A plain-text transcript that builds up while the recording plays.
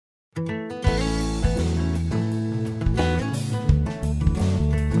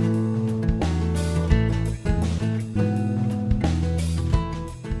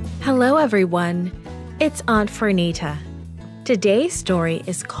Hello, everyone. It's Aunt Fernita. Today's story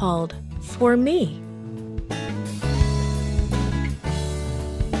is called For Me.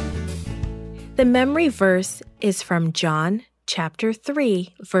 The memory verse is from John chapter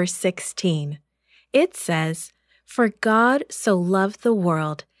 3, verse 16. It says, "For God so loved the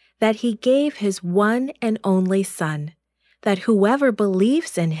world that he gave his one and only Son, that whoever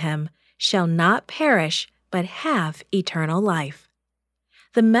believes in him shall not perish but have eternal life."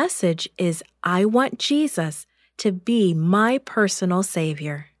 The message is, I want Jesus to be my personal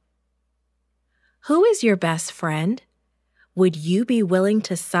Savior. Who is your best friend? Would you be willing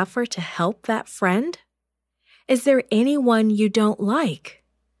to suffer to help that friend? Is there anyone you don't like?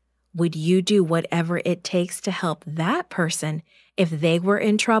 Would you do whatever it takes to help that person if they were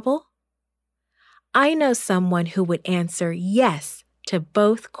in trouble? I know someone who would answer yes to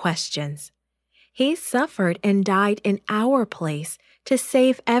both questions. He suffered and died in our place to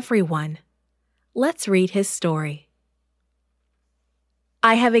save everyone. Let's read his story.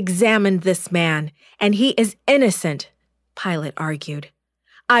 "I have examined this man, and he is innocent," Pilate argued.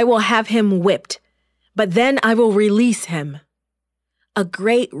 "I will have him whipped, but then I will release him." A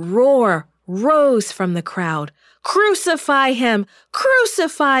great roar rose from the crowd. "Crucify him!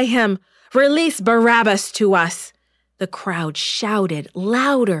 Crucify him! Release Barabbas to us!" The crowd shouted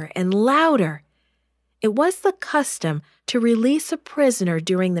louder and louder. It was the custom to release a prisoner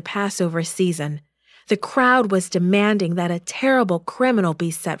during the Passover season. The crowd was demanding that a terrible criminal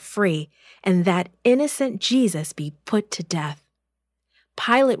be set free and that innocent Jesus be put to death.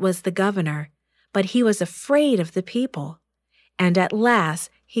 Pilate was the governor, but he was afraid of the people, and at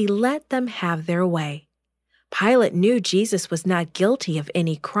last he let them have their way. Pilate knew Jesus was not guilty of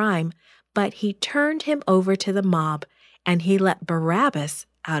any crime, but he turned him over to the mob, and he let Barabbas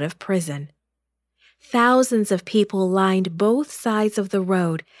out of prison. Thousands of people lined both sides of the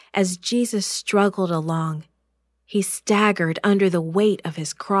road as Jesus struggled along. He staggered under the weight of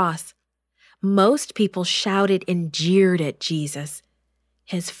his cross. Most people shouted and jeered at Jesus.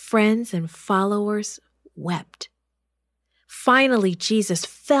 His friends and followers wept. Finally, Jesus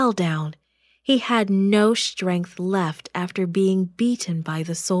fell down. He had no strength left after being beaten by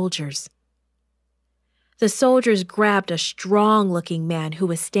the soldiers. The soldiers grabbed a strong-looking man who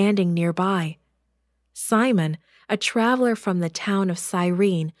was standing nearby. Simon, a traveler from the town of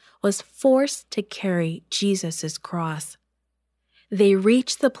Cyrene, was forced to carry Jesus' cross. They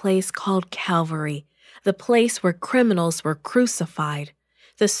reached the place called Calvary, the place where criminals were crucified.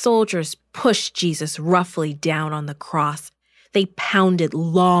 The soldiers pushed Jesus roughly down on the cross. They pounded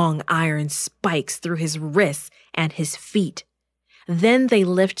long iron spikes through his wrists and his feet. Then they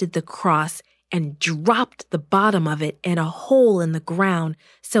lifted the cross and dropped the bottom of it in a hole in the ground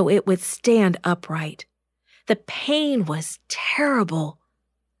so it would stand upright. The pain was terrible.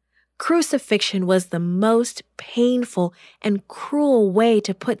 Crucifixion was the most painful and cruel way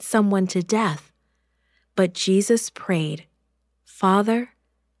to put someone to death. But Jesus prayed, "Father,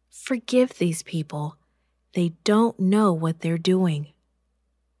 forgive these people. They don't know what they're doing."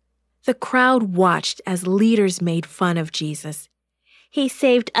 The crowd watched as leaders made fun of Jesus. "He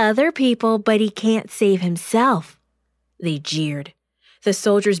saved other people, but he can't save himself," they jeered. The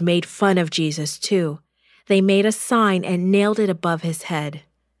soldiers made fun of Jesus too. They made a sign and nailed it above his head.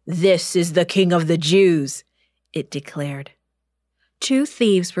 "This is the King of the Jews," it declared. 2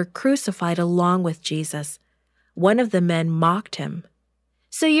 thieves were crucified along with Jesus. One of the men mocked him.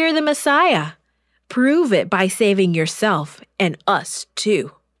 "So you're the Messiah. Prove it by saving yourself and us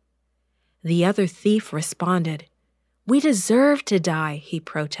too." The other thief responded, "We deserve to die," he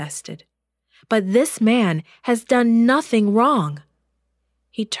protested. "But this man has done nothing wrong."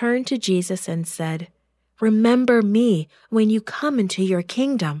 He turned to Jesus and said, "Remember me when you come into your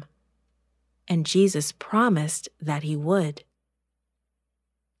kingdom." And Jesus promised that he would.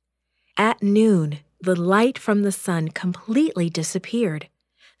 At noon, the light from the sun completely disappeared.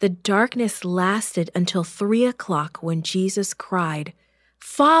 The darkness lasted until 3 o'clock when Jesus cried,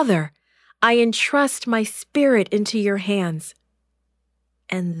 "Father, I entrust my spirit into your hands."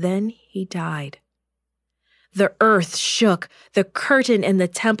 And then he died. The earth shook. The curtain in the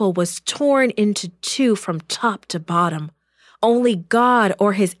temple was torn into 2 from top to bottom. Only God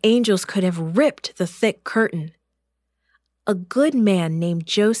or his angels could have ripped the thick curtain. A good man named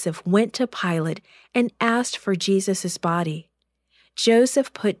Joseph went to Pilate and asked for Jesus' body.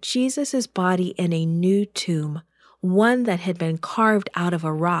 Joseph put Jesus' body in a new tomb, one that had been carved out of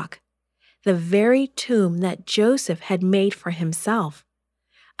a rock, the very tomb that Joseph had made for himself.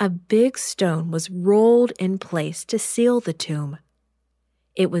 A big stone was rolled in place to seal the tomb.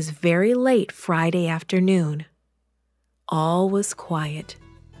 It was very late Friday afternoon. All was quiet.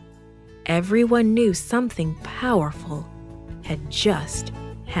 Everyone knew something powerful had just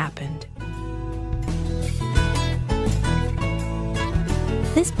happened.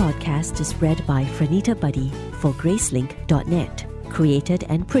 This podcast is read by Franita Buddy for Gracelink.net. Created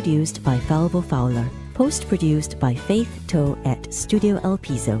and produced by Falvo Fowler. Post-produced by Faith Toe at Studio El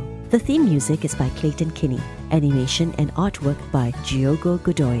Piso. The theme music is by Clayton Kinney. Animation and artwork by Giogo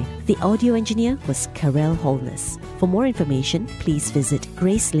Godoy. The audio engineer was Karel Holness. For more information, please visit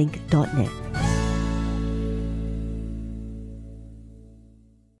Gracelink.net.